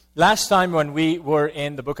Last time when we were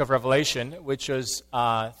in the book of Revelation, which was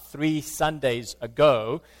 3 Sundays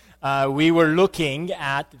ago, we were looking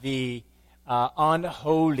at the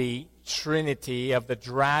unholy trinity of the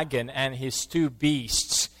dragon and his two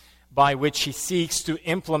beasts by which he seeks to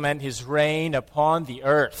implement his reign upon the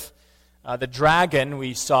earth. The dragon,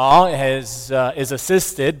 we saw, is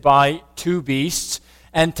assisted by two beasts,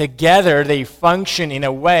 and together they function in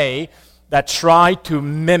a way that try to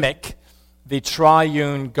mimic the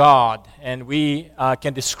triune God. And we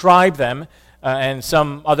can describe them, and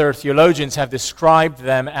some other theologians have described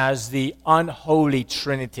them as the unholy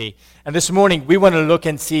trinity. And this morning we want to look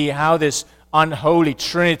and see how this unholy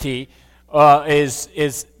trinity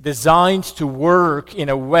is designed to work in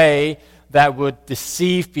a way that would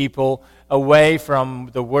deceive people away from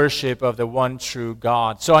the worship of the one true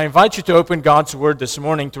God. So I invite you to open God's Word this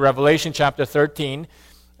morning to Revelation chapter 13.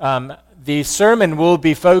 The sermon will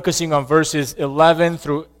be focusing on verses 11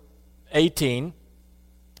 through 18.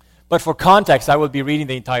 But for context, I will be reading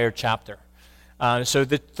the entire chapter. So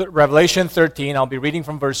Revelation 13, I'll be reading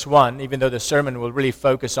from verse 1, even though the sermon will really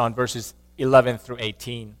focus on verses 11 through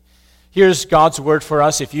 18. Here's God's Word for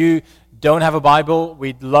us. If you don't have a Bible,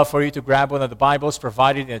 we'd love for you to grab one of the Bibles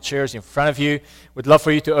provided in the chairs in front of you. We'd love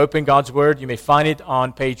for you to open God's Word. You may find it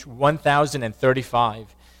on page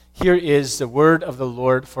 1035. Here is the word of the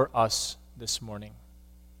Lord for us this morning.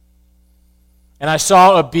 And I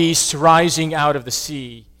saw a beast rising out of the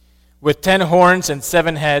sea, with 10 horns and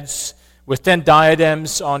 7 heads, with 10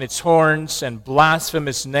 diadems on its horns and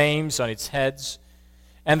blasphemous names on its heads.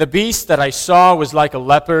 And the beast that I saw was like a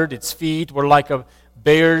leopard, its feet were like a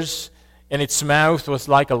bear's, and its mouth was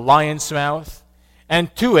like a lion's mouth.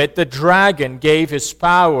 And to it the dragon gave his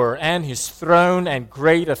power and his throne and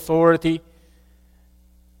great authority.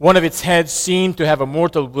 One of its heads seemed to have a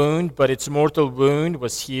mortal wound, but its mortal wound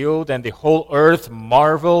was healed, and the whole earth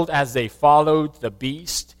marveled as they followed the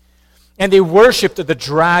beast. And they worshipped the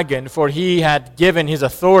dragon, for he had given his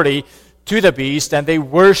authority to the beast, and they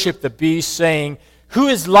worshipped the beast, saying, "Who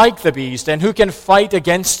is like the beast, and who can fight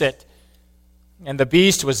against it?" And the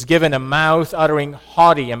beast was given a mouth uttering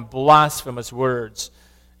haughty and blasphemous words,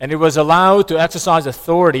 and it was allowed to exercise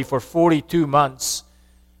authority for 42 months.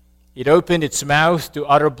 It opened its mouth to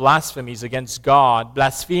utter blasphemies against God,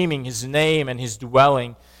 blaspheming his name and his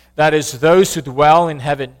dwelling, that is, those who dwell in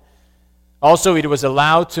heaven. Also it was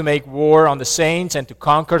allowed to make war on the saints and to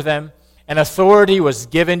conquer them, and authority was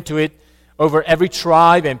given to it over every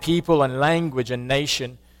tribe and people and language and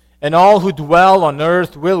nation. And all who dwell on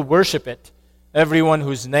earth will worship it, everyone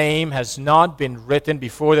whose name has not been written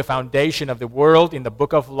before the foundation of the world in the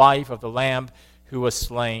book of life of the Lamb who was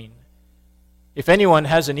slain. If anyone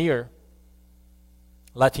has an ear,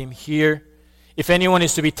 let him hear. If anyone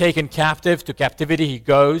is to be taken captive, to captivity he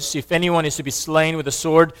goes. If anyone is to be slain with a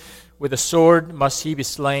sword must he be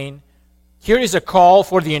slain. Here is a call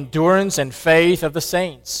for the endurance and faith of the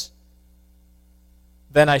saints.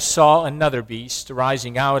 Then I saw another beast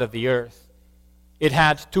rising out of the earth. It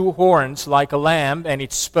had 2 horns like a lamb, and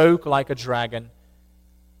it spoke like a dragon.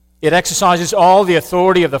 It exercises all the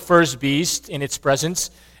authority of the first beast in its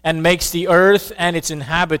presence, and makes the earth and its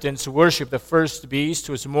inhabitants worship the first beast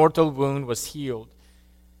whose mortal wound was healed.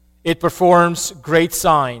 It performs great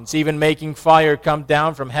signs, even making fire come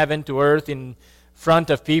down from heaven to earth in front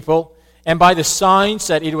of people. And by the signs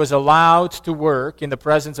that it was allowed to work in the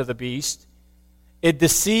presence of the beast, it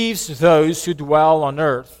deceives those who dwell on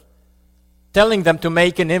earth, telling them to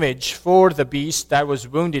make an image for the beast that was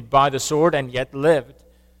wounded by the sword and yet lived.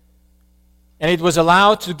 And it was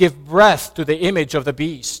allowed to give breath to the image of the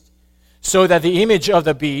beast, so that the image of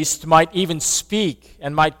the beast might even speak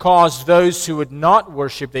and might cause those who would not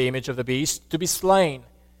worship the image of the beast to be slain.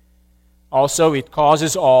 Also it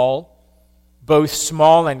causes all, both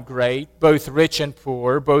small and great, both rich and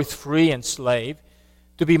poor, both free and slave,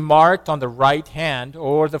 to be marked on the right hand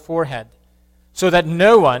or the forehead, so that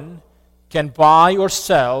no one can buy or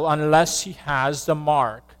sell unless he has the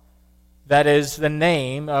mark, that is, the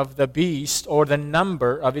name of the beast or the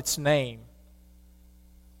number of its name.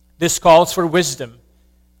 This calls for wisdom.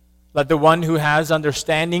 Let the one who has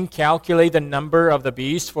understanding calculate the number of the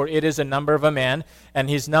beast, for it is the number of a man, and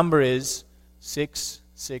his number is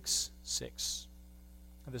 666.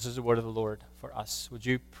 This is the word of the Lord for us. Would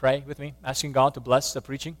you pray with me, asking God to bless the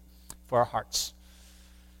preaching for our hearts?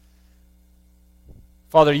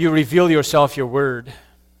 Father, you reveal yourself, your word.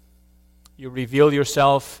 You reveal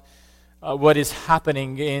yourself what is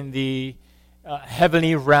happening in the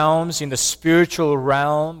heavenly realms, in the spiritual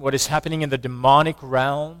realm, what is happening in the demonic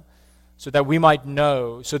realm, so that we might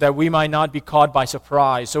know, so that we might not be caught by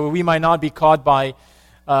surprise, so we might not be caught by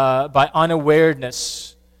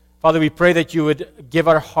unawareness, Father, we pray that you would give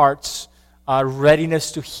our hearts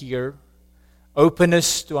readiness to hear,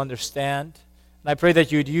 openness to understand. And I pray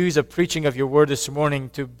that you would use the preaching of your word this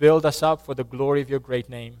morning to build us up for the glory of your great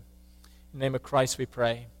name. In the name of Christ we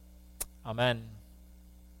pray. Amen.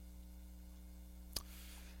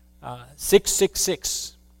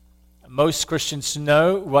 666. Most Christians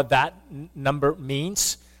know what that number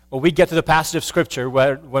means. Well, we get to the passage of Scripture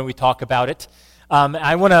when we talk about it.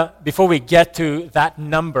 I want to, before we get to that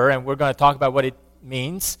number, and we're going to talk about what it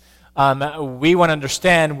means, we want to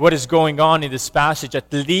understand what is going on in this passage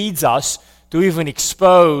that leads us to even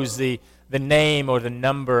expose the name or the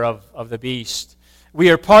number of the beast.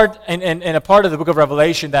 We are in a part of the book of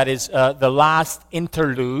Revelation that is the last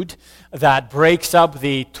interlude that breaks up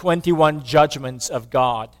the 21 judgments of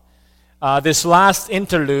God. This last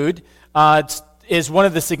interlude is one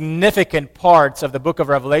of the significant parts of the book of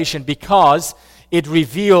Revelation because it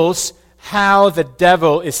reveals how the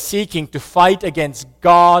devil is seeking to fight against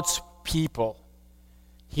God's people.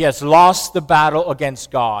 He has lost the battle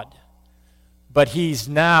against God, but he's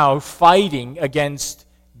now fighting against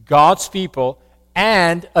God's people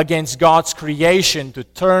and against God's creation to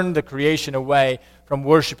turn the creation away from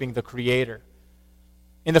worshiping the Creator.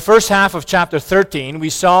 In the first half of chapter 13, we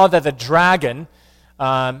saw that the dragon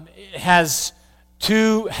has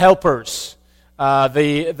two helpers.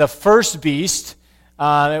 The first beast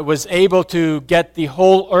was able to get the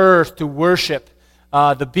whole earth to worship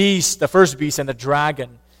the first beast and the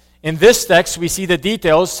dragon. In this text, we see the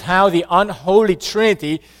details how the unholy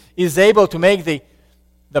Trinity is able to make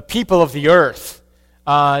the people of the earth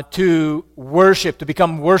to worship, to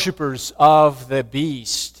become worshipers of the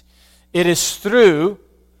beast. It is through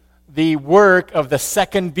the work of the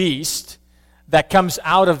second beast that comes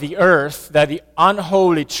out of the earth that the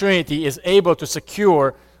unholy Trinity is able to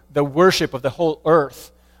secure the worship of the whole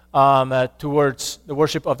earth towards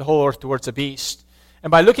the beast.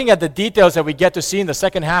 And by looking at the details that we get to see in the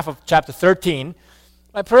second half of chapter 13,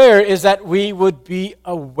 my prayer is that we would be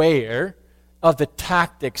aware of the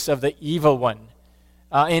tactics of the evil one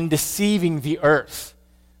in deceiving the earth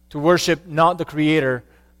to worship not the Creator,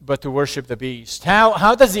 but to worship the beast.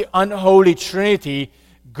 How does the unholy Trinity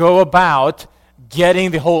go about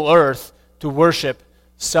getting the whole earth to worship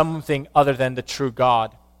something other than the true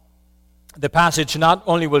God? The passage not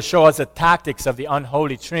only will show us the tactics of the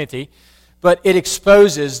unholy Trinity, but it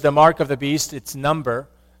exposes the mark of the beast, its number,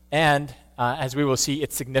 and, as we will see,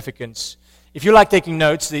 its significance. If you like taking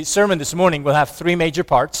notes, the sermon this morning will have three major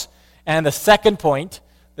parts, and the second point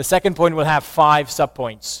will have 5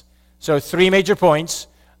 subpoints. So 3 major points,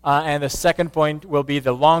 and the second point will be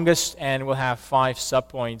the longest and will have 5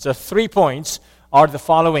 subpoints. The 3 points are the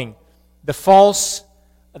following. The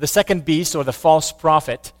second beast, or the false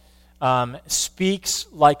prophet, speaks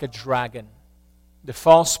like a dragon. The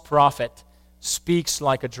false prophet speaks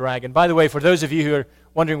like a dragon. By the way, for those of you who are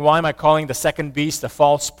wondering why am I calling the second beast the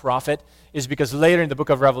false prophet, is because later in the book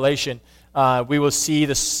of Revelation, we will see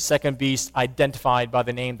the second beast identified by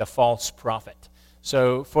the name the false prophet.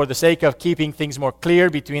 So for the sake of keeping things more clear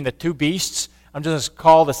between the 2 beasts, I'm just going to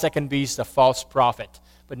call the second beast the false prophet.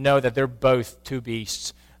 But know that they're both 2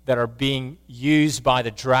 beasts that are being used by the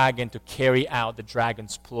dragon to carry out the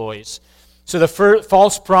dragon's ploys. So the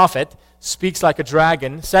false prophet speaks like a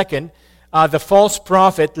dragon. Second, the false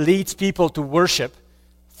prophet leads people to worship.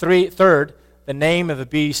 Third, the name of the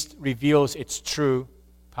beast reveals its true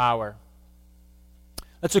power.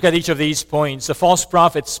 Let's look at each of these points. The false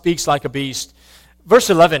prophet speaks like a beast. Verse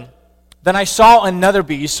 11, then I saw another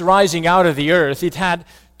beast rising out of the earth. It had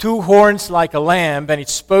 2 horns like a lamb, and it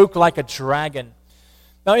spoke like a dragon.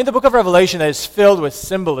 Now, in the book of Revelation that is filled with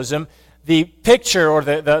symbolism, the picture or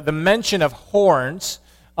the mention of horns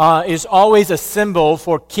is always a symbol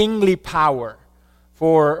for kingly power,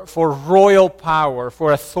 for royal power,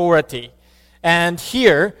 for authority. And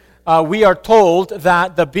here we are told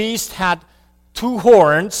that the beast had 2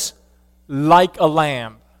 horns like a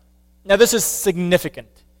lamb. Now this is significant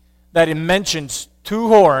that it mentions 2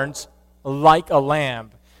 horns like a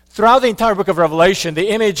lamb. Throughout the entire book of Revelation, the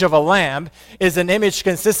image of a lamb is an image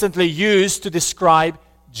consistently used to describe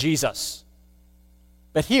Jesus.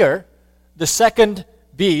 But here, the second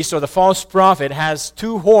beast, or the false prophet, has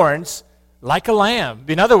 2 horns like a lamb.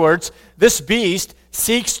 In other words, this beast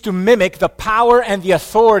seeks to mimic the power and the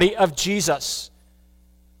authority of Jesus.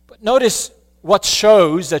 But notice what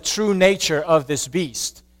shows the true nature of this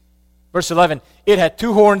beast. Verse 11, it had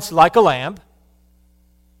 2 horns like a lamb,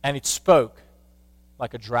 and it spoke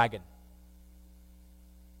like a dragon.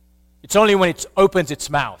 It's only when it opens its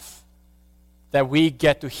mouth that we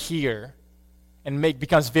get to hear and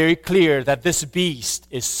becomes very clear that this beast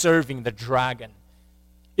is serving the dragon.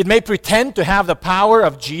 It may pretend to have the power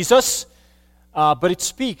of Jesus, but it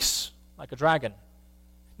speaks like a dragon.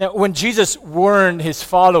 Now, when Jesus warned his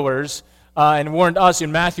followers and warned us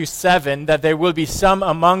in Matthew 7 that there will be some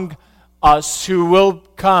among us who will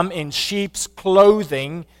come in sheep's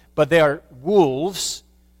clothing, but they are wolves,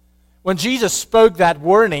 when Jesus spoke that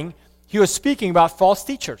warning, he was speaking about false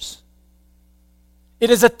teachers. It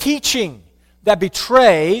is a teaching that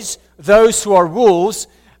betrays those who are wolves,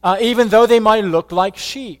 even though they might look like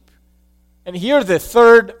sheep. And here the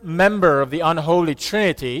third member of the unholy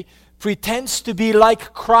Trinity pretends to be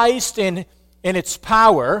like Christ in its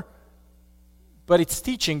power, but its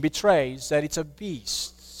teaching betrays that it's a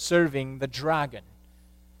beast serving the dragon.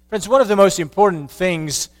 Friends, one of the most important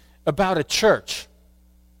things about a church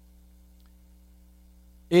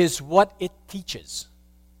is what it teaches.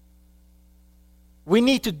 We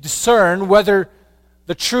need to discern whether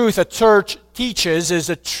the truth a church teaches is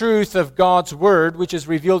the truth of God's Word, which is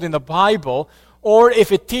revealed in the Bible, or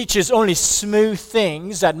if it teaches only smooth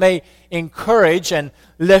things that may encourage and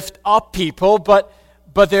lift up people, but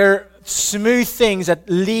they're smooth things that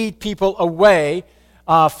lead people away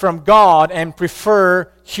from God and prefer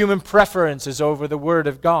human preferences over the Word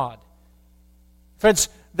of God. Friends,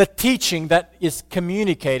 the teaching that is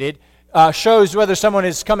communicated shows whether someone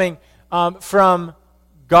is coming from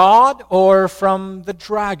God or from the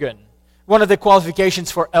dragon. One of the qualifications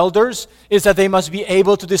for elders is that they must be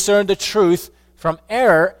able to discern the truth from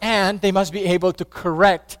error, and they must be able to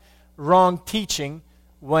correct wrong teaching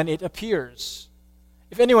when it appears.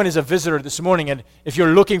 If anyone is a visitor this morning and if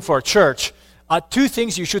you're looking for a church, two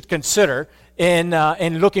things you should consider in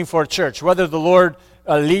looking for a church. Whether the Lord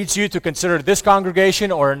leads you to consider this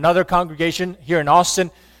congregation or another congregation here in Austin.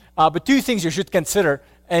 But two things you should consider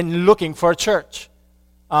in looking for a church.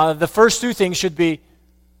 The first two things should be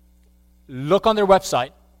look on their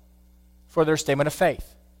website for their statement of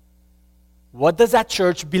faith. What does that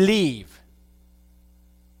church believe?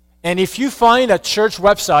 And if you find a church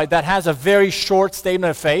website that has a very short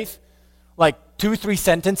statement of faith, like 2-3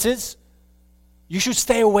 sentences, you should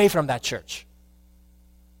stay away from that church.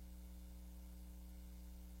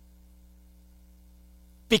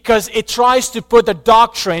 Because it tries to put the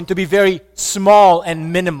doctrine to be very small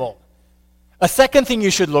and minimal. A second thing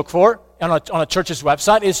you should look for on a church's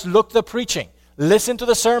website is look the preaching. Listen to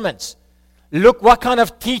the sermons. Look what kind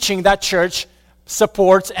of teaching that church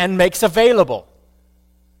supports and makes available.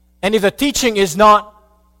 And if the teaching is not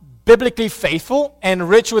biblically faithful and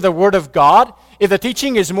rich with the Word of God, if the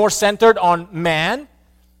teaching is more centered on man,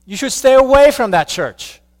 you should stay away from that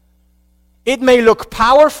church. It may look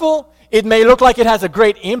powerful. It may look like it has a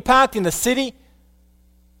great impact in the city.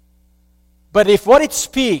 But if what it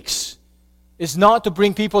speaks is not to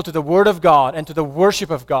bring people to the Word of God and to the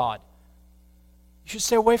worship of God, you should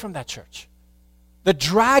stay away from that church. The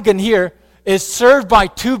dragon here is served by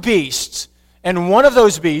two beasts. And one of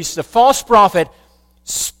those beasts, the false prophet,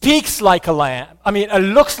 speaks like a lamb.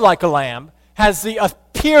 Looks like a lamb, has the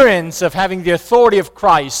appearance of having the authority of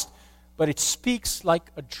Christ, but it speaks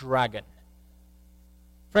like a dragon.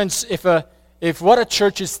 Friends, if what a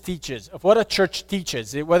church teaches,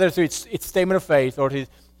 whether through its statement of faith or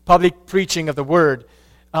its public preaching of the Word,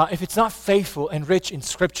 if it's not faithful and rich in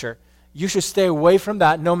Scripture, you should stay away from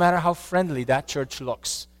that no matter how friendly that church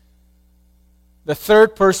looks. The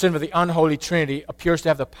third person of the unholy Trinity appears to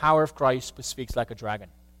have the power of Christ but speaks like a dragon.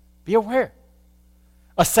 Be aware.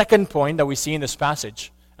 A second point that we see in this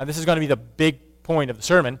passage, and this is going to be the big point of the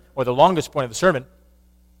sermon, or the longest point of the sermon,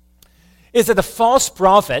 is that the false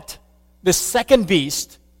prophet, the second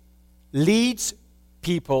beast, leads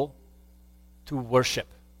people to worship.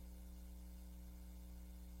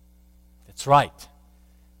 That's right.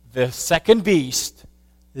 The second beast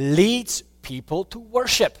leads people to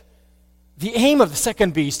worship. The aim of the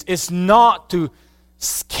second beast is not to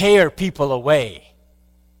scare people away.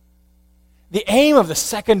 The aim of the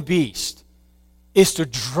second beast is to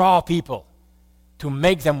draw people, to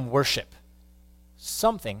make them worship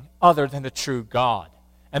something other than the true God.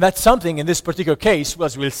 And that something in this particular case,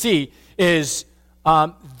 as we'll see, is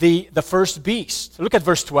the first beast. Look at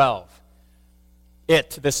verse 12.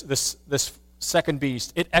 This second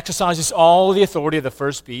beast, it exercises all the authority of the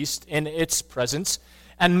first beast in its presence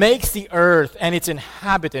and makes the earth and its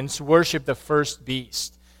inhabitants worship the first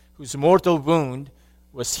beast, whose mortal wound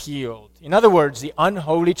was healed. In other words, the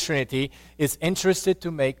unholy Trinity is interested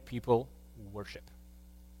to make people worship.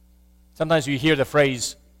 Sometimes we hear the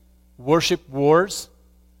phrase, worship wars.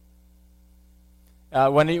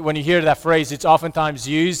 When you hear that phrase, it's oftentimes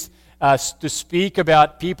used to speak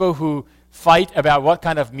about people who fight about what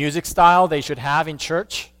kind of music style they should have in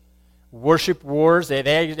church, worship wars.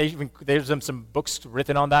 There's some books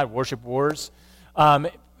written on that, worship wars.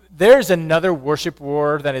 There's another worship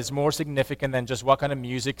war that is more significant than just what kind of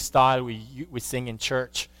music style we sing in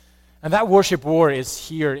church. And that worship war is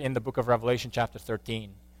here in the book of Revelation chapter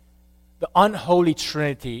 13. The unholy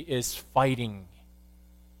trinity is fighting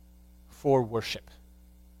for worship.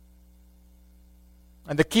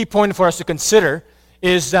 And the key point for us to consider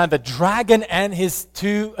is that the dragon and his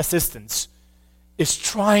two assistants is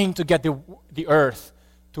trying to get the earth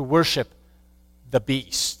to worship the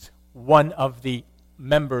beast, one of the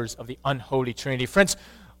members of the unholy trinity. Friends,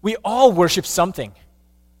 we all worship something.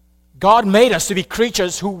 God made us to be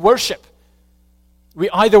creatures who worship. We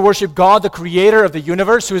either worship God, the creator of the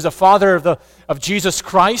universe, who is the father of Jesus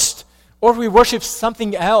Christ, or we worship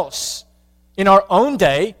something else. In our own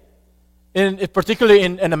day, particularly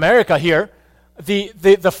in America here,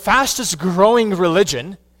 the fastest growing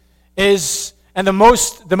religion is, and the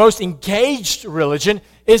most engaged religion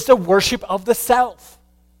is the worship of the self.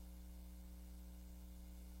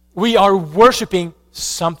 We are worshiping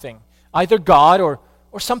something, either God or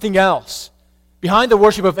something else. Behind the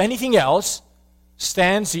worship of anything else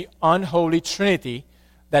stands the unholy trinity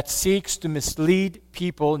that seeks to mislead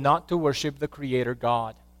people not to worship the Creator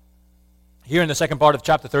God. Here in the second part of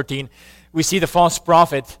chapter 13, we see the false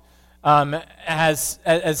prophet as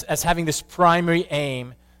having this primary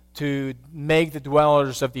aim to make the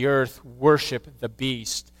dwellers of the earth worship the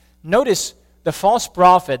beast. Notice the false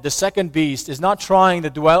prophet, the second beast, is not trying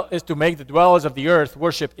to make the dwellers of the earth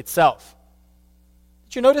worship itself.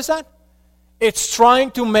 Did you notice that? It's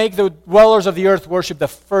trying to make the dwellers of the earth worship the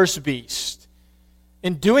first beast.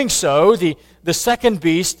 In doing so, the second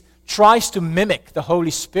beast tries to mimic the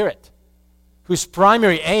Holy Spirit, whose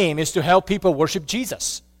primary aim is to help people worship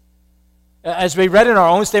Jesus. As we read in our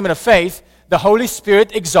own statement of faith, the Holy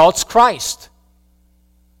Spirit exalts Christ.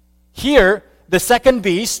 Here, the second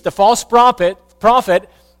beast, the false prophet,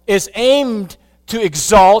 is aimed to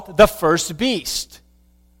exalt the first beast.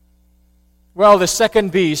 Well, the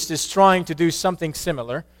second beast is trying to do something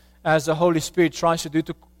similar as the Holy Spirit tries to do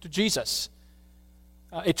to Jesus.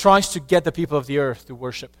 It tries to get the people of the earth to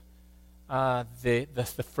worship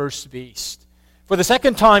the first beast. For the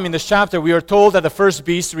second time in this chapter, we are told that the first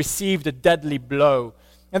beast received a deadly blow.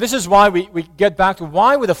 And this is why we get back to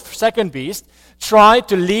why would the second beast try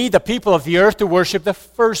to lead the people of the earth to worship the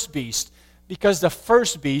first beast? Because the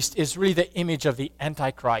first beast is really the image of the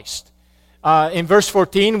Antichrist. In verse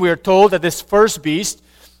 14, we are told that this first beast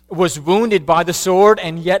was wounded by the sword,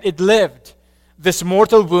 and yet it lived. This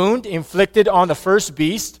mortal wound inflicted on the first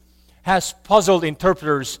beast has puzzled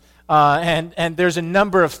interpreters, and there's a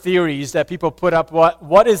number of theories that people put up.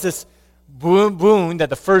 What is this wound that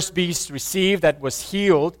the first beast received that was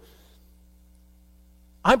healed?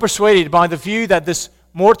 I'm persuaded by the view that this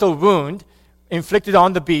mortal wound inflicted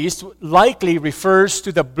on the beast likely refers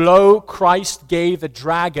to the blow Christ gave the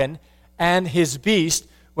dragon and his beast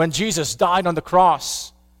when Jesus died on the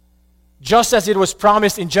cross. Just as it was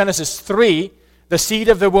promised in Genesis 3, the seed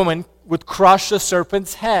of the woman would crush the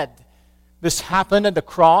serpent's head. This happened at the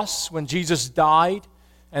cross when Jesus died,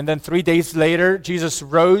 and then 3 days later, Jesus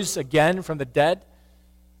rose again from the dead.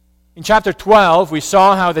 In chapter 12, we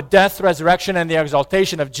saw how the death, resurrection, and the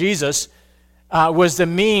exaltation of Jesus was the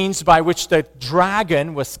means by which the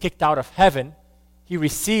dragon was kicked out of heaven. He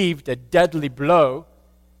received a deadly blow.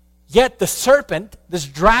 Yet the serpent, this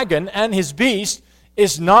dragon, and his beast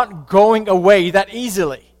is not going away that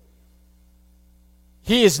easily.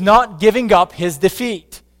 He is not giving up his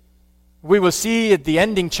defeat. We will see at the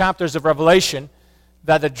ending chapters of Revelation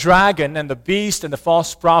that the dragon and the beast and the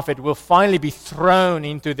false prophet will finally be thrown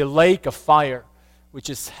into the lake of fire, which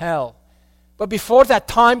is hell. But before that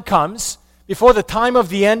time comes, before the time of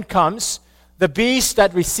the end comes, the beast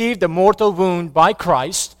that received a mortal wound by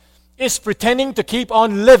Christ is pretending to keep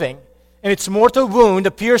on living, and its mortal wound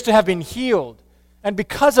appears to have been healed. And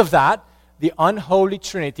because of that, the unholy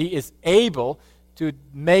trinity is able to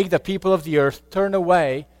make the people of the earth turn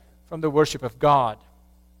away from the worship of God.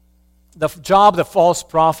 The job of the false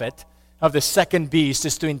prophet, of the second beast,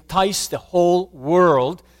 is to entice the whole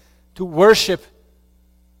world to worship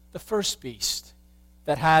the first beast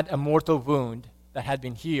that had a mortal wound that had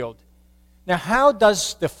been healed. Now, how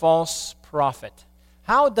does the false prophet,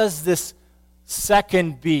 how does this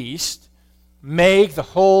second beast make the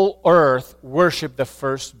whole earth worship the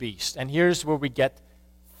first beast? And here's where we get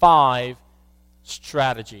 5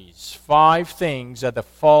 strategies, 5 things that the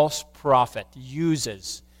false prophet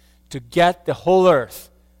uses to get the whole earth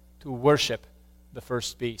to worship the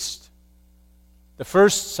first beast. The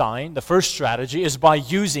first sign, the first strategy is by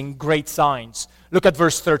using great signs. Look at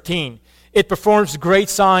verse 13. It performs great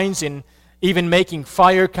signs in even making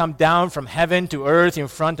fire come down from heaven to earth in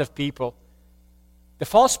front of people. The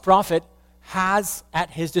false prophet has at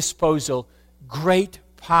his disposal great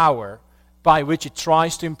power by which it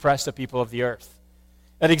tries to impress the people of the earth.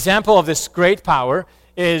 An example of this great power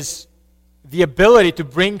is the ability to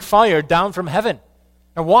bring fire down from heaven.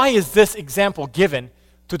 Now, why is this example given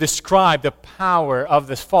to describe the power of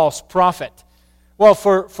this false prophet? Well,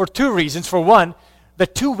 for two reasons. For one, the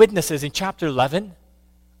two witnesses in chapter 11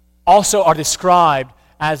 also are described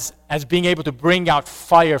as being able to bring out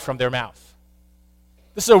fire from their mouth.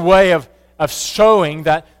 This is a way of showing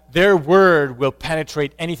that their word will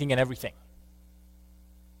penetrate anything and everything.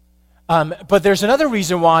 But there's another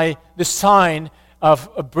reason why the sign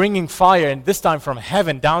of bringing fire, and this time from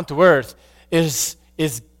heaven down to earth, is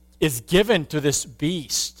given to this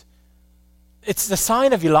beast. It's the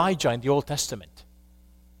sign of Elijah in the Old Testament.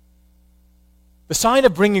 The sign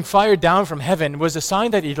of bringing fire down from heaven was a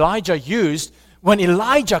sign that Elijah used when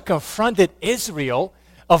Elijah confronted Israel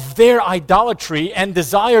of their idolatry and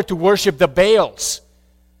desire to worship the Baals.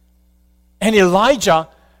 And Elijah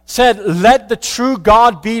said, "Let the true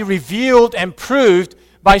God be revealed and proved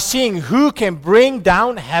by seeing who can bring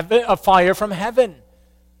down a fire from heaven."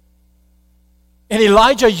 And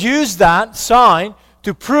Elijah used that sign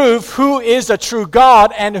to prove who is the true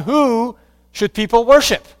God and who should people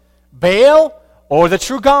worship, Baal or the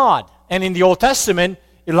true God. And in the Old Testament,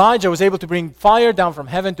 Elijah was able to bring fire down from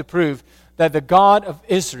heaven to prove that the God of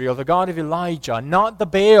Israel, the God of Elijah, not the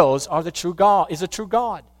Baals, is the true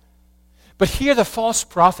God. But here the false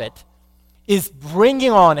prophet is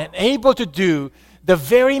bringing on and able to do the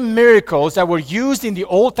very miracles that were used in the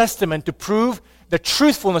Old Testament to prove the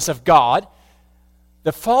truthfulness of God.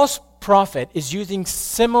 The false prophet is using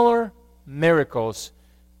similar miracles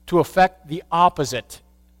to effect the opposite,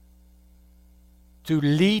 to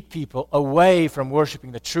lead people away from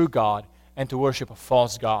worshiping the true God and to worship a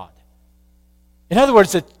false God. In other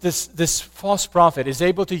words, this false prophet is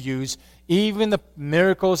able to use even the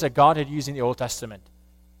miracles that God had used in the Old Testament.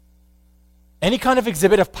 Any kind of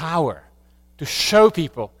exhibit of power to show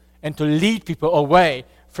people and to lead people away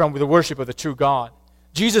from the worship of the true God.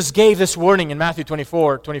 Jesus gave this warning in Matthew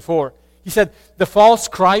 24:24. He said, "The false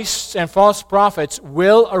Christs and false prophets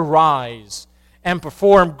will arise and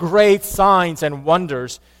perform great signs and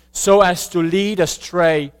wonders so as to lead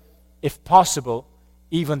astray, if possible,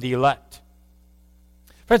 even the elect."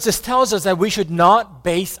 Friends, this tells us that we should not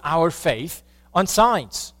base our faith on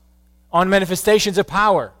signs, on manifestations of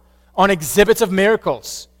power, on exhibits of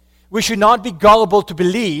miracles. We should not be gullible to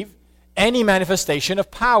believe any manifestation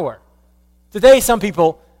of power. Today, some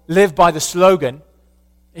people live by the slogan,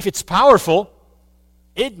 if it's powerful,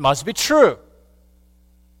 it must be true.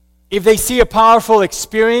 If they see a powerful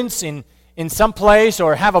experience in some place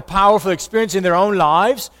or have a powerful experience in their own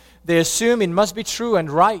lives, they assume it must be true and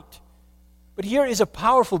right. But here is a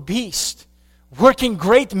powerful beast working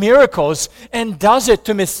great miracles and does it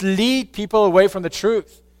to mislead people away from the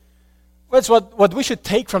truth. That's what we should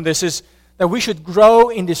take from this is that we should grow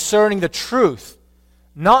in discerning the truth,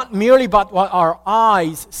 not merely by what our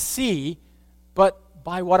eyes see, but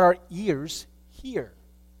by what our ears hear.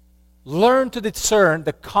 Learn to discern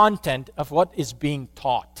the content of what is being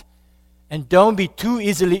taught, and don't be too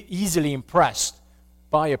easily impressed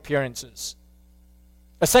by appearances.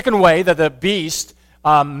 A second way that the beast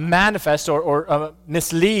manifests or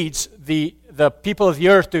misleads the people of the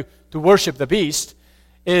earth to worship the beast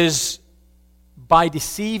is by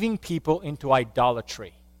deceiving people into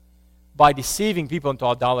idolatry. By deceiving people into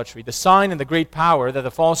idolatry. The sign and the great power that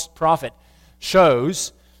the false prophet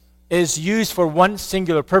shows is used for one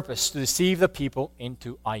singular purpose, to deceive the people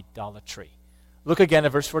into idolatry. Look again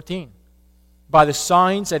at verse 14. By the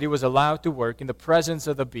signs that he was allowed to work in the presence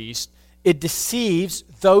of the beast, it deceives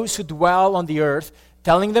those who dwell on the earth,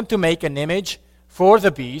 telling them to make an image for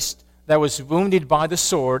the beast that was wounded by the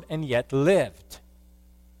sword and yet lived.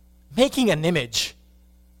 Making an image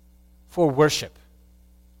for worship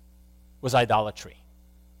was idolatry.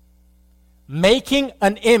 Making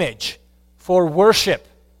an image for worship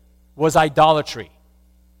was idolatry.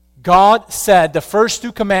 God said the first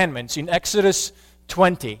two commandments in Exodus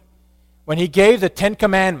 20, when he gave the 10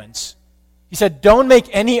 commandments, he said, don't make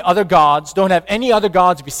any other gods, don't have any other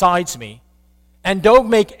gods besides me, and don't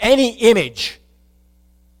make any image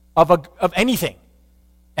of anything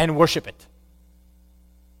and worship it.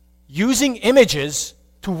 Using images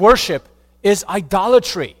to worship is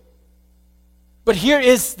idolatry. But here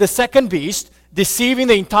is the second beast deceiving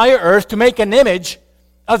the entire earth to make an image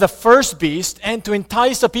of the first beast and to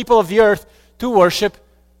entice the people of the earth to worship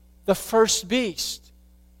the first beast.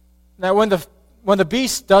 Now, when when the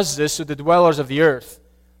beast does this to the dwellers of the earth,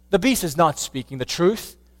 the beast is not speaking the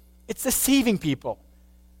truth. It's deceiving people.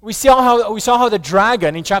 We saw how the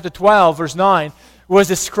dragon in chapter 12, verse 9, was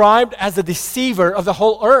described as the deceiver of the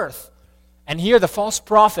whole earth. And here the false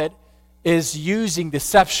prophet is using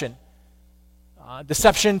deception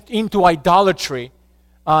into idolatry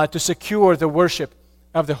to secure the worship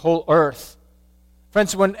of the whole earth.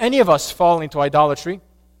 Friends, when any of us fall into idolatry,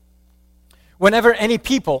 whenever any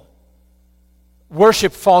people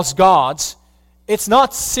worship false gods, it's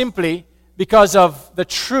not simply because of the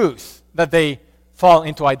truth that they fall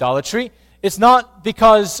into idolatry. It's not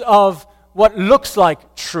because of what looks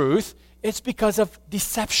like truth. It's because of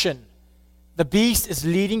deception. The beast is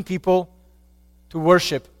leading people to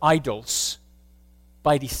worship idols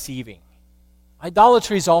by deceiving.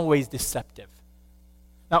 Idolatry is always deceptive.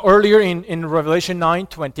 Now, earlier in Revelation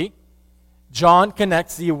 9:20, John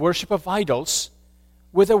connects the worship of idols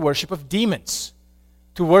with the worship of demons.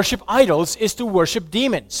 To worship idols is to worship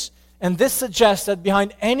demons. And this suggests that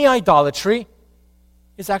behind any idolatry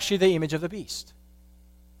is actually the image of the beast.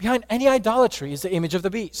 Behind any idolatry is the image of the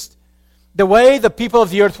beast. The way the people of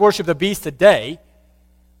the earth worship the beast today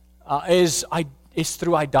is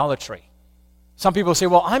through idolatry. Some people say,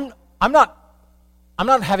 well, I'm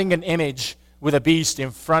not having an image with a beast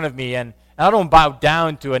in front of me, and I don't bow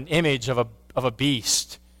down to an image of a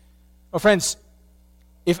beast. Well, friends,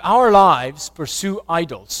 if our lives pursue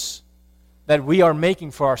idols that we are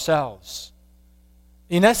making for ourselves,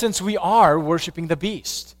 in essence, we are worshiping the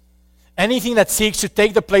beast. Anything that seeks to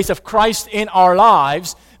take the place of Christ in our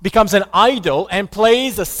lives becomes an idol and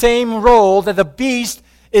plays the same role that the beast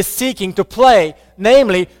is seeking to play,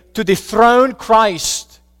 namely, to dethrone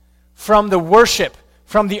Christ from the worship,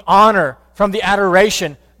 from the honor, from the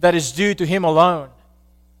adoration that is due to Him alone.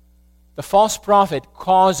 The false prophet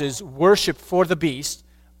causes worship for the beast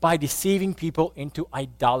by deceiving people into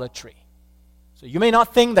idolatry. So you may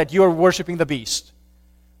not think that you are worshiping the beast,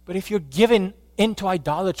 but if you're given into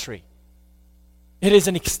idolatry, it is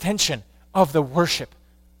an extension of the worship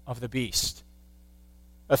of the beast.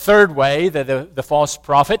 A third way that the false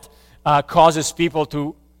prophet causes people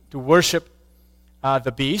to worship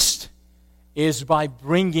the beast is by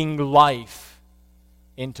bringing life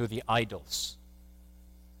into the idols.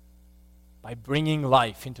 By bringing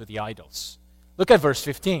life into the idols. Look at verse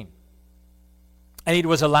 15. And it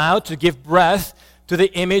was allowed to give breath to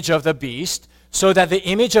the image of the beast, so that the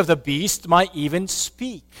image of the beast might even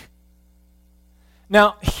speak.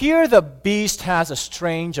 Now, here the beast has a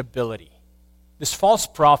strange ability. This false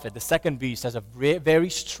prophet, the second beast, has a very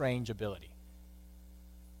strange ability.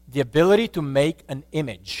 The ability to make an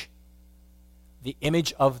image, the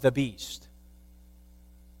image of the beast,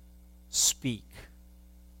 speak.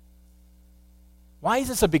 Why is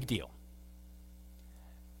this a big deal?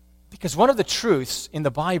 Because one of the truths in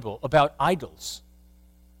the Bible about idols,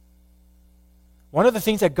 one of the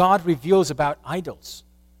things that God reveals about idols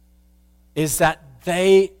is that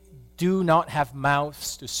they do not have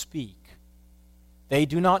mouths to speak. They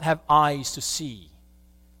do not have eyes to see.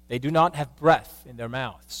 They do not have breath in their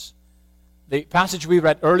mouths. The passage we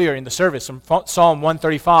read earlier in the service from Psalm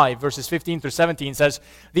 135, verses 15 through 17 says,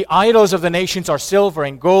 "The idols of the nations are silver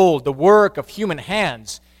and gold, the work of human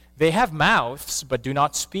hands. They have mouths, but do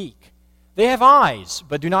not speak. They have eyes,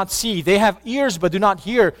 but do not see. They have ears, but do not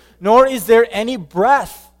hear, nor is there any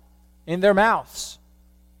breath in their mouths."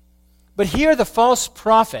 But here the false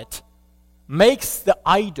prophet makes the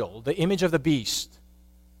idol, the image of the beast,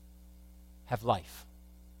 have life.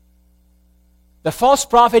 The false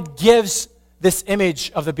prophet gives this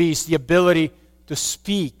image of the beast the ability to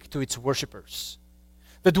speak to its worshipers.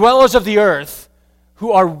 The dwellers of the earth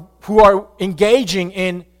who are engaging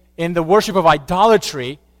in the worship of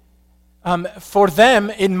idolatry, for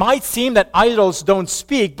them it might seem that idols don't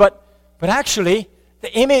speak, but actually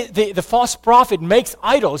the false prophet makes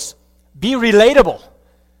idols be relatable,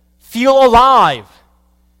 feel alive.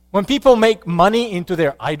 When people make money into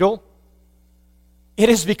their idol, it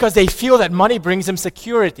is because they feel that money brings them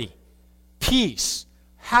security, peace,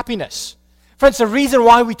 happiness. Friends, the reason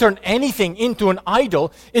why we turn anything into an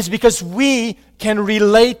idol is because we can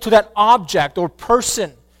relate to that object or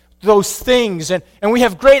person, those things, and we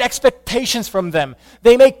have great expectations from them.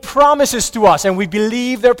 They make promises to us, and we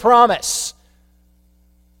believe their promise.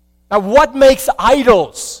 Now, what makes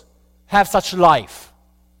idols have such life,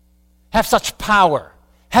 have such power,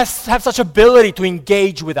 have such ability to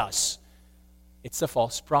engage with us? It's the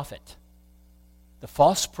false prophet. The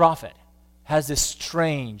false prophet has this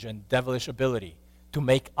strange and devilish ability to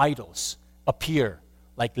make idols appear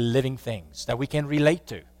like living things that we can relate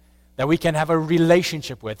to, that we can have a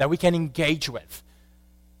relationship with, that we can engage with.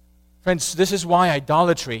 Friends, this is why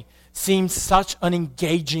idolatry seems such an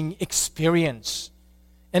engaging experience.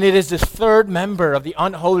 And it is the third member of the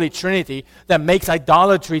unholy Trinity that makes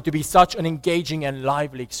idolatry to be such an engaging and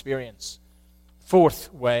lively experience.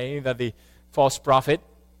 Fourth way that the false prophet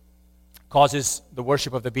causes the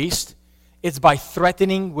worship of the beast is by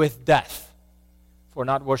threatening with death for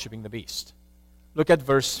not worshiping the beast. Look at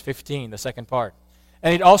verse 15, the second part.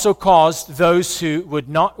 And it also caused those who would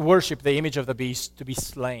not worship the image of the beast to be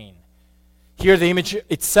slain. Here the image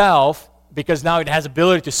itself, because now it has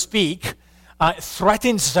ability to speak,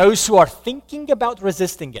 threatens those who are thinking about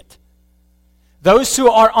resisting it. Those who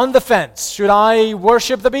are on the fence. Should I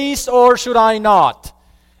worship the beast or should I not?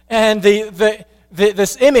 And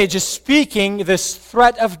this image is speaking this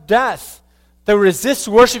threat of death. To resist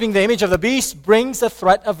worshiping the image of the beast brings a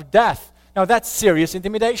threat of death. Now that's serious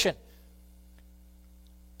intimidation.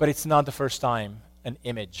 But it's not the first time an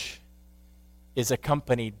image is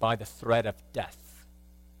accompanied by the threat of death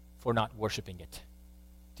for not worshiping it.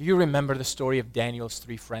 Do you remember the story of Daniel's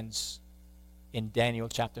three friends in Daniel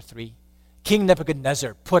chapter 3? King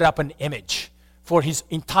Nebuchadnezzar put up an image for his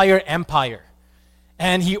entire empire.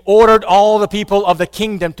 And he ordered all the people of the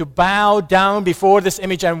kingdom to bow down before this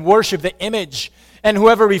image and worship the image. And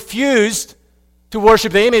whoever refused to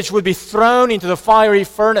worship the image would be thrown into the fiery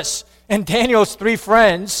furnace. And Daniel's three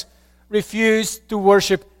friends refused to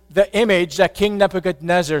worship the image that King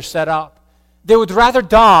Nebuchadnezzar set up. They would rather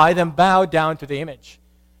die than bow down to the image.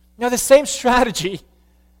 Now, the same strategy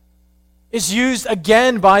is used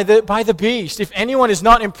again by the beast. If anyone is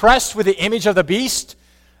not impressed with the image of the beast,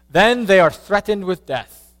 then they are threatened with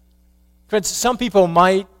death. Friends, some people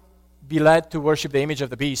might be led to worship the image of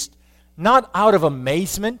the beast, not out of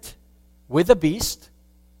amazement with the beast,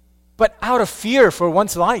 but out of fear for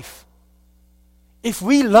one's life. If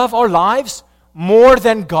we love our lives more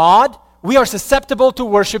than God, we are susceptible to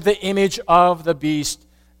worship the image of the beast,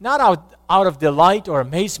 not out of delight or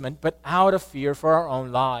amazement, but out of fear for our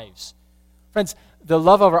own lives. Friends, the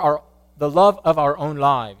love of our own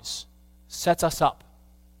lives sets us up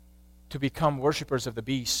to become worshipers of the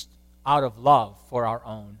beast out of love for our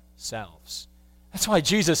own selves. That's why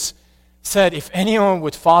Jesus said, if anyone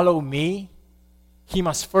would follow me, he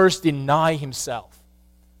must first deny himself,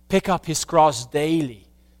 pick up his cross daily,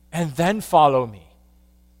 and then follow me.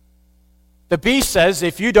 The beast says,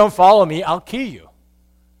 if you don't follow me, I'll kill you.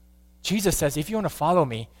 Jesus says, if you want to follow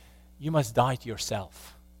me, you must die to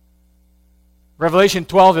yourself. Revelation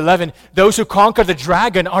 12:11, those who conquer the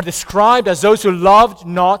dragon are described as those who loved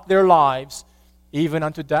not their lives, even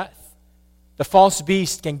unto death. The false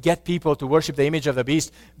beast can get people to worship the image of the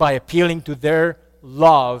beast by appealing to their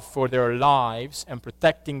love for their lives and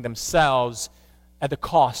protecting themselves at the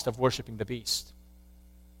cost of worshiping the beast.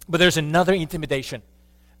 But there's another intimidation.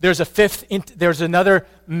 There's another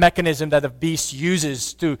mechanism that the beast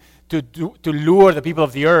uses to lure the people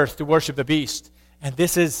of the earth to worship the beast. And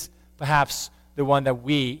this is perhaps the one that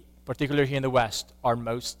we, particularly here in the West, are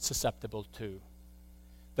most susceptible to.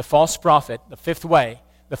 The false prophet, the fifth way,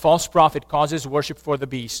 the false prophet causes worship for the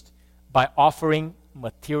beast by offering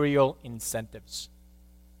material incentives.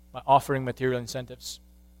 By offering material incentives.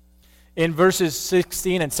 In verses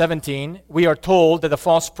 16 and 17, we are told that the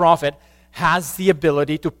false prophet has the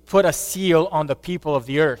ability to put a seal on the people of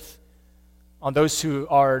the earth, on those who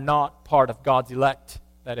are not part of God's elect,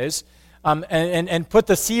 that is, and put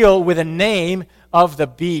the seal with a name of the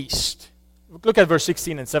beast. Look at verse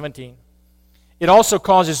 16 and 17. It also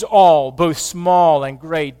causes all, both small and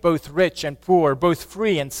great, both rich and poor, both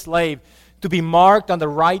free and slave, to be marked on the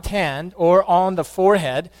right hand or on the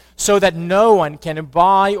forehead, so that no one can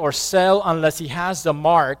buy or sell unless he has the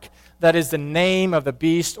mark, that is the name of the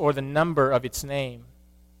beast or the number of its name.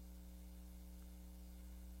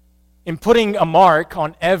 In putting a mark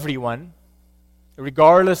on everyone,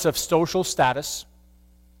 regardless of social status,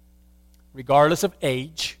 regardless of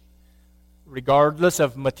age, regardless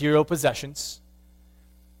of material possessions,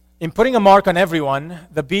 in putting a mark on everyone,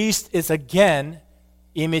 the beast is again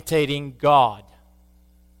imitating God.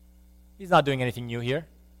 He's not doing anything new here.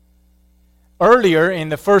 Earlier in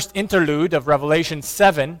the first interlude of Revelation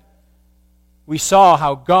 7, we saw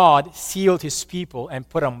how God sealed his people and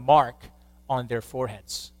put a mark on their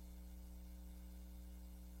foreheads.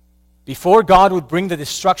 Before God would bring the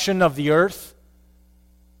destruction of the earth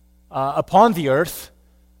upon the earth,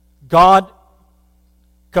 God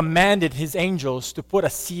commanded his angels to put a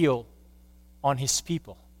seal on his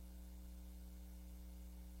people.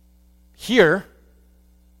 Here,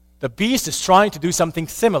 the beast is trying to do something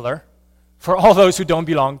similar for all those who don't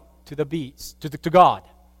belong to the beast, to God.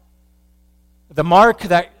 The mark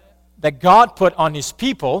that God put on his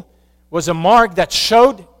people was a mark that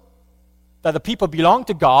showed that the people belong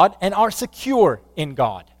to God and are secure in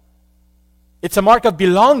God. It's a mark of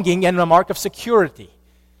belonging and a mark of security.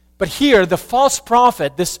 But here, the false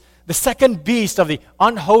prophet, the second beast of the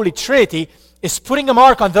unholy trinity, is putting a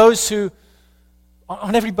mark on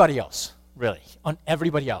on everybody else, really, on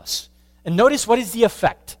everybody else. And notice what is the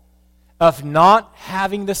effect of not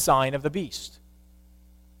having the sign of the beast.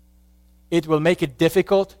 It will make it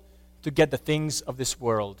difficult to get the things of this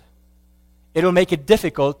world. It will make it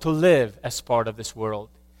difficult to live as part of this world.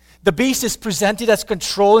 The beast is presented as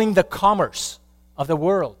controlling the commerce of the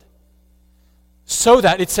world. So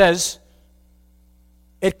that, it says,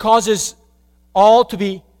 it causes all to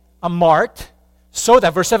be marked, so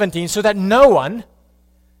that, verse 17, so that no one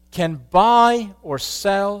can buy or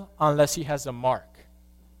sell unless he has a mark.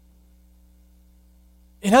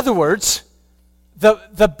 In other words,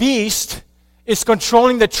 the beast is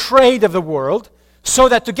controlling the trade of the world, so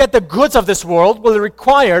that to get the goods of this world will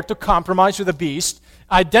require to compromise with the beast,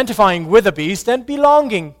 identifying with the beast and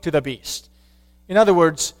belonging to the beast. In other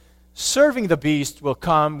words, serving the beast will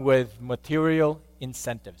come with material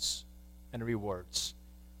incentives and rewards.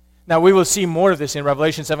 Now, we will see more of this in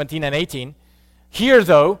Revelation 17 and 18. Here,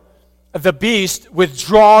 though, the beast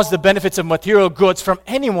withdraws the benefits of material goods from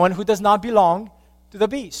anyone who does not belong to the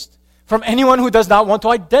beast, from anyone who does not want to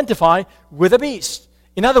identify with the beast.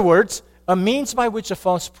 In other words, a means by which a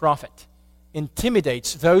false prophet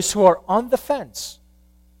intimidates those who are on the fence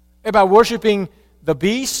about worshiping the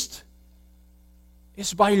beast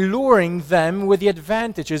is by luring them with the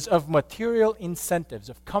advantages of material incentives,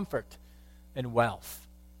 of comfort and wealth.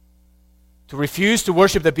 To refuse to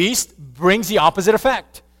worship the beast brings the opposite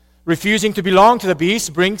effect. Refusing to belong to the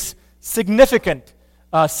beast brings significant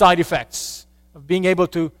side effects of being able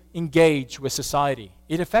to engage with society.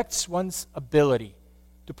 It affects one's ability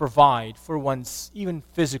to provide for one's even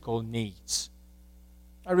physical needs.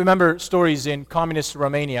 I remember stories in communist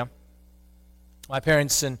Romania. My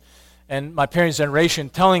parents and my parents' generation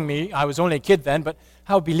telling me, I was only a kid then, but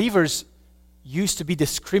how believers used to be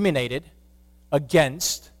discriminated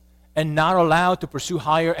against and not allowed to pursue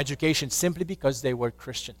higher education simply because they were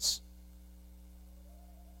Christians.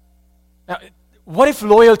 Now, what if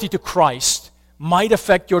loyalty to Christ might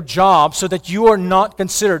affect your job so that you are not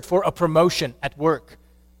considered for a promotion at work?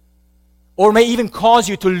 Or may even cause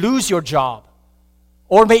you to lose your job?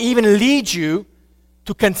 Or may even lead you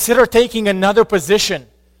to consider taking another position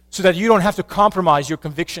so that you don't have to compromise your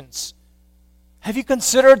convictions? Have you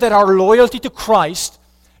considered that our loyalty to Christ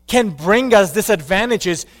can bring us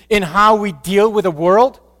disadvantages in how we deal with the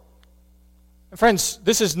world? And friends,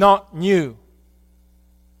 this is not new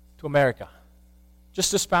to America.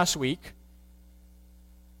 Just this past week,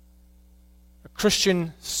 a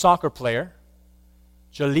Christian soccer player,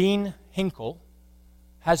 Jolene Hinkle,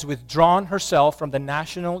 has withdrawn herself from the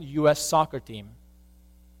national U.S. soccer team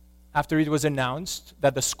after it was announced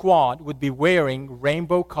that the squad would be wearing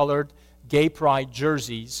rainbow-colored gay pride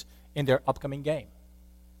jerseys in their upcoming game.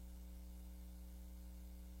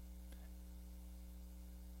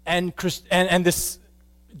 And this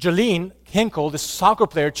Jolene Hinkle, this soccer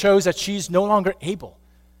player, chose that she's no longer able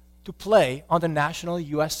to play on the national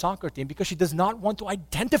U.S. soccer team because she does not want to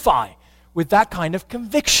identify with that kind of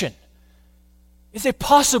conviction. Is it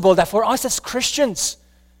possible that for us as Christians,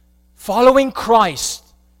 following Christ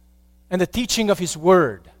and the teaching of His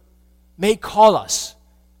Word may call us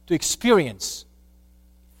to experience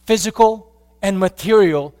physical and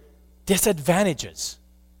material disadvantages?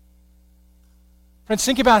 Friends,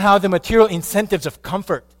 think about how the material incentives of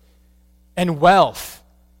comfort and wealth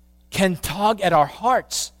can tug at our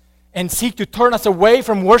hearts and seek to turn us away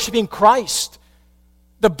from worshiping Christ.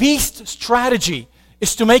 The beast's strategy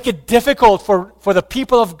is to make it difficult for the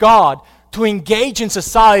people of God to engage in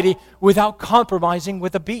society without compromising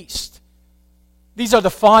with the beast. These are the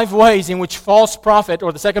 5 ways in which false prophet,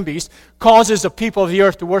 or the second beast, causes the people of the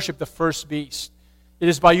earth to worship the first beast. It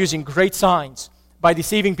is by using great signs, by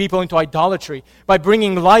deceiving people into idolatry, by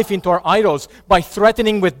bringing life into our idols, by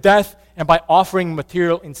threatening with death, and by offering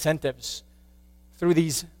material incentives. Through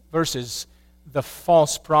these verses, the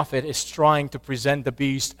false prophet is trying to present the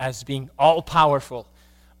beast as being all-powerful,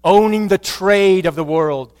 owning the trade of the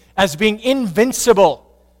world, as being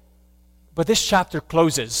invincible. But this chapter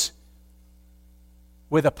closes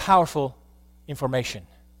with a powerful information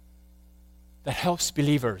that helps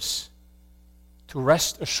believers to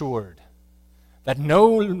rest assured that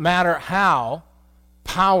no matter how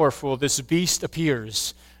powerful this beast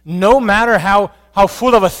appears, no matter how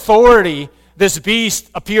full of authority this beast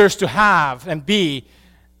appears to have and be,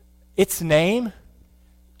 its name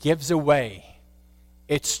gives away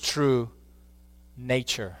its true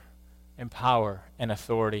nature and power and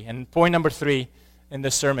authority. And point number 3 in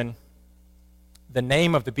this sermon, the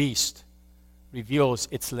name of the beast reveals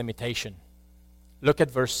its limitation. Look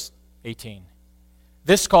at verse 18.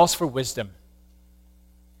 This calls for wisdom.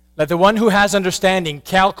 Let the one who has understanding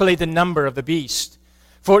calculate the number of the beast,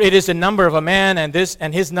 for it is the number of a man, and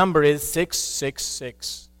his number is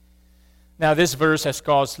 666. Now, this verse has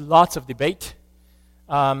caused lots of debate,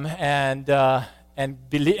 and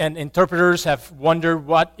interpreters have wondered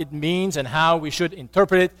what it means and how we should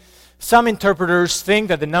interpret it. Some interpreters think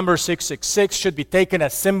that the number 666 should be taken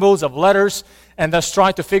as symbols of letters and thus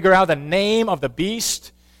try to figure out the name of the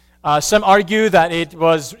beast. Some argue that it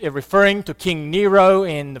was referring to King Nero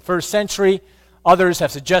in the first century. Others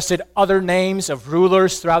have suggested other names of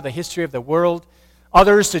rulers throughout the history of the world.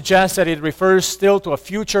 Others suggest that it refers still to a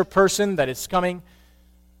future person that is coming.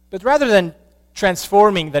 But rather than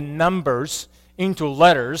transforming the numbers into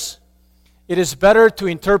letters, it is better to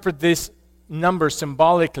interpret this number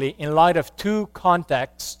symbolically in light of two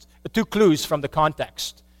clues from the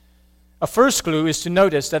context. A first clue is to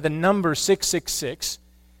notice that the number 666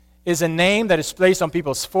 is a name that is placed on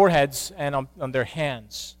people's foreheads and on their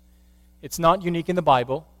hands. It's not unique in the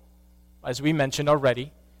Bible, as we mentioned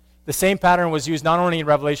already. The same pattern was used not only in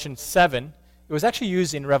Revelation 7, it was actually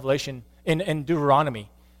used in Deuteronomy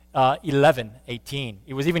 11:18.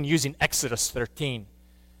 It was even used in Exodus 13.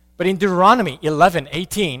 But in Deuteronomy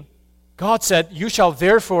 11:18, God said, "You shall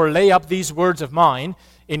therefore lay up these words of mine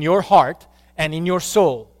in your heart and in your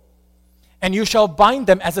soul, and you shall bind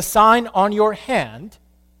them as a sign on your hand,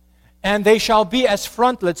 and they shall be as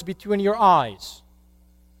frontlets between your eyes."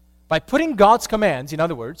 By putting God's commands, in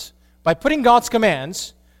other words, by putting God's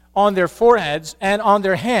commands on their foreheads and on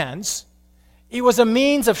their hands, it was a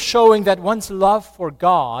means of showing that one's love for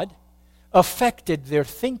God affected their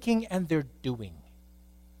thinking and their doing.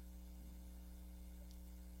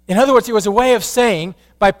 In other words, it was a way of saying,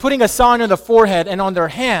 by putting a sign on the forehead and on their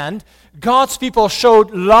hand, God's people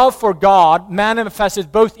showed love for God,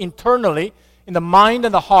 manifested both internally, in the mind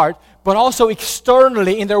and the heart, but also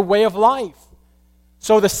externally in their way of life.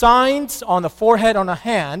 So the signs on the forehead, on the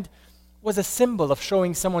hand, was a symbol of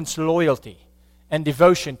showing someone's loyalty and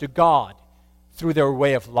devotion to God through their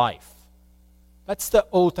way of life. That's the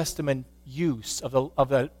Old Testament use of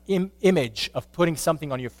the image of putting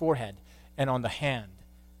something on your forehead and on the hand.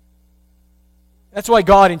 That's why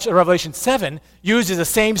God in Revelation 7 uses the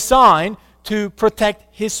same sign to protect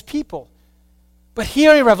His people. But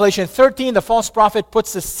here in Revelation 13, the false prophet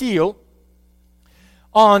puts the seal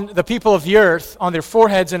on the people of the earth, on their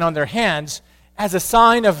foreheads and on their hands, as a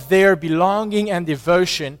sign of their belonging and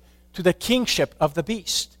devotion to the kingship of the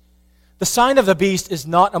beast. The sign of the beast is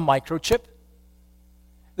not a microchip.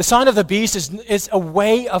 The sign of the beast is a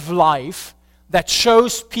way of life that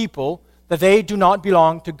shows people that they do not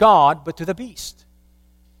belong to God, but to the beast.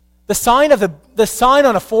 The sign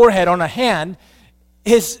on a forehead, on a hand,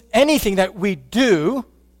 is anything that we do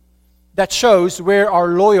that shows where our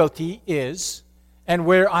loyalty is and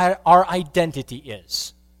where our identity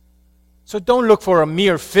is. So don't look for a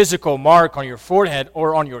mere physical mark on your forehead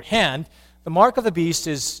or on your hand. The mark of the beast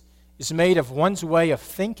is made of one's way of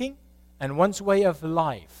thinking and one's way of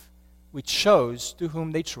life, which shows to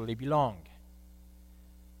whom they truly belong.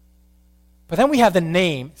 But then we have the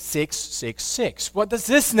name 666. What does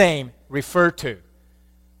this name refer to?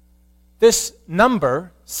 This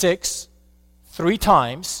number, 6, 3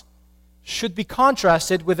 times, should be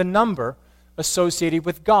contrasted with a number associated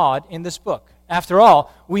with God in this book. After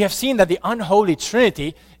all, we have seen that the unholy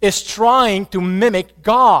Trinity is trying to mimic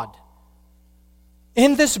God.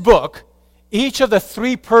 In this book, each of the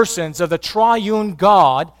 3 persons of the triune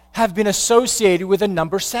God have been associated with the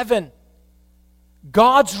number 7.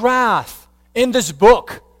 God's wrath in this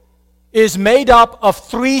book is made up of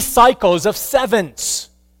 3 cycles of 7s.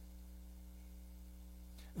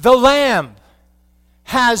 The lamb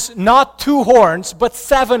has not 2 horns, but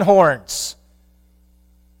 7 horns.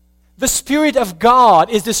 The Spirit of God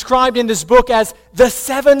is described in this book as the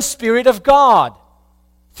 7th Spirit of God.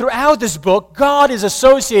 Throughout this book, God is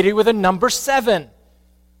associated with the number 7.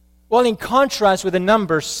 Well, in contrast with the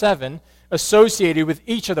number 7 associated with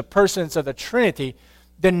each of the persons of the Trinity,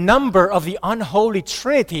 the number of the unholy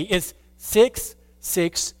Trinity is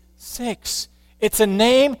 666. It's a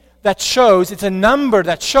number that shows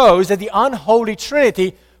that the unholy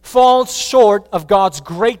Trinity falls short of God's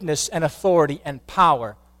greatness and authority and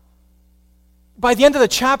power. By the end of the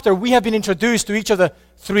chapter, we have been introduced to each of the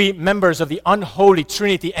 3 members of the unholy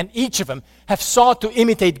Trinity, and each of them have sought to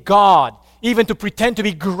imitate God, even to pretend to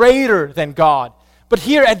be greater than God. But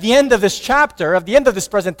here at the end of this chapter, at the end of this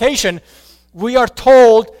presentation, we are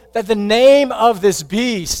told that the name of this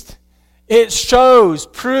beast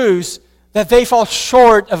It proves that they fall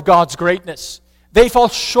short of God's greatness. They fall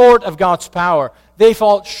short of God's power. They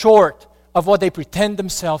fall short of what they pretend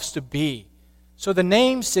themselves to be. So the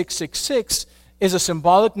name 666 is a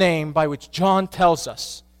symbolic name by which John tells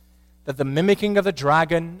us that the mimicking of the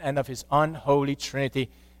dragon and of his unholy trinity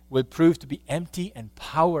will prove to be empty and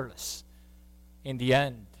powerless in the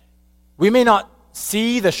end. We may not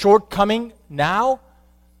see the shortcoming now,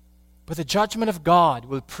 but the judgment of God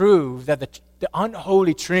will prove that the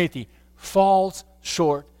unholy trinity falls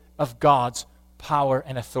short of God's power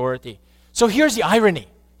and authority. So here's the irony.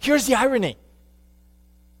 Here's the irony.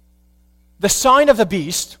 The sign of the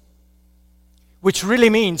beast, which really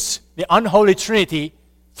means the unholy trinity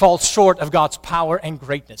falls short of God's power and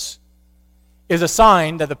greatness, is a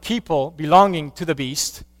sign that the people belonging to the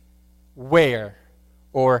beast wear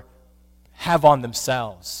or have on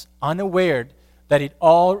themselves, unaware that it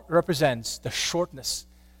all represents the shortness,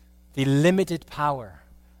 the limited power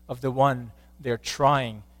of the one they're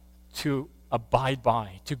trying to abide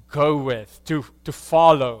by, to go with, to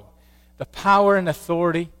follow. The power and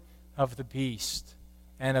authority of the beast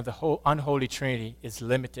and of the whole unholy trinity is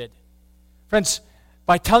limited. Friends,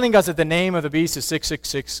 by telling us that the name of the beast is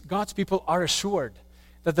 666, God's people are assured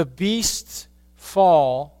that the beast's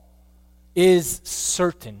fall is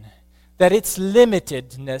certain, that its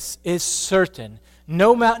limitedness is certain.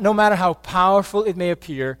 No matter how powerful it may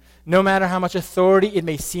appear, no matter how much authority it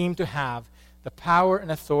may seem to have, the power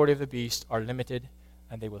and authority of the beast are limited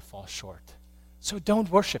and they will fall short. So don't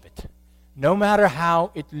worship it. No matter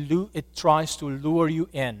how it tries to lure you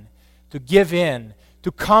in, to give in,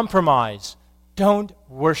 to compromise, don't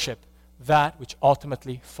worship that which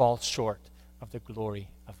ultimately falls short of the glory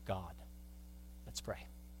of God. Let's pray.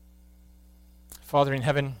 Father in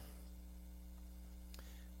heaven,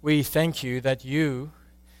 we thank you that you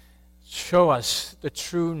show us the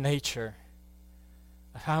true nature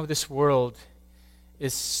of how this world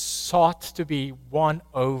is sought to be won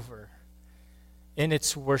over in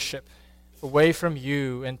its worship, away from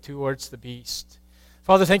you and towards the beast.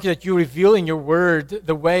 Father, thank you that you reveal in your word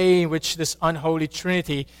the way in which this unholy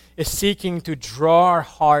trinity is seeking to draw our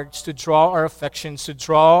hearts, to draw our affections, to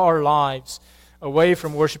draw our lives away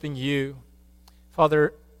from worshiping you.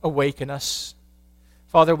 Father, awaken us.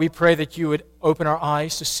 Father, we pray that you would open our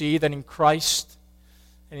eyes to see that in Christ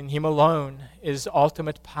and in him alone is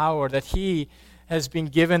ultimate power, that he has been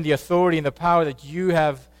given the authority and the power that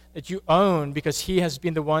you own, because he has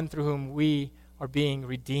been the one through whom we are being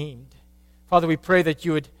redeemed. Father, we pray that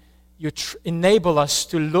you would enable us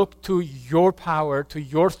to look to your power, to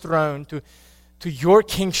your throne, to your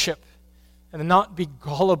kingship, and not be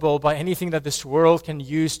gullible by anything that this world can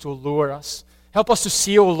use to lure us. Help us to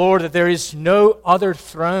see, O Lord, that there is no other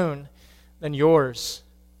throne than yours.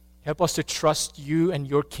 Help us to trust you and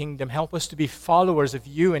your kingdom. Help us to be followers of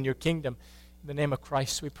you and your kingdom. In the name of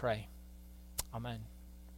Christ we pray. Amen.